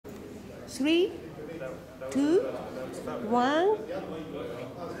3, 2, 1.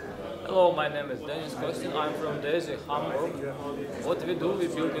 Hello, my name is Denis Kostin. I'm from DESY, Hamburg. What we do, we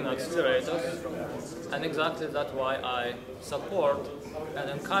build in accelerators, and exactly that's why I support and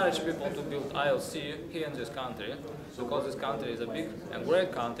encourage people to build ILC here in this country, because this country is a big and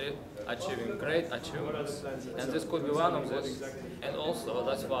great country, achieving great achievements, and this could be one of this. And also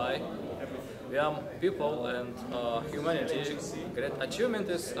that's why we are people and humanity. Great achievement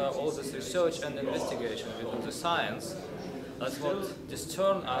is all this research and investigation within the science. That's what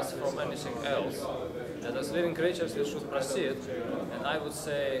discerns us from anything else. And as living creatures, we should proceed. And I would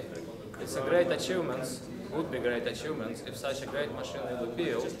say it's a great achievement, would be great achievements if such a great machine will be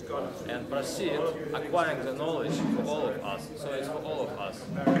built and proceed acquiring the knowledge for all of us. So it's for all of us.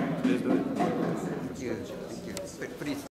 Please do it. Thank you. Thank you. Please.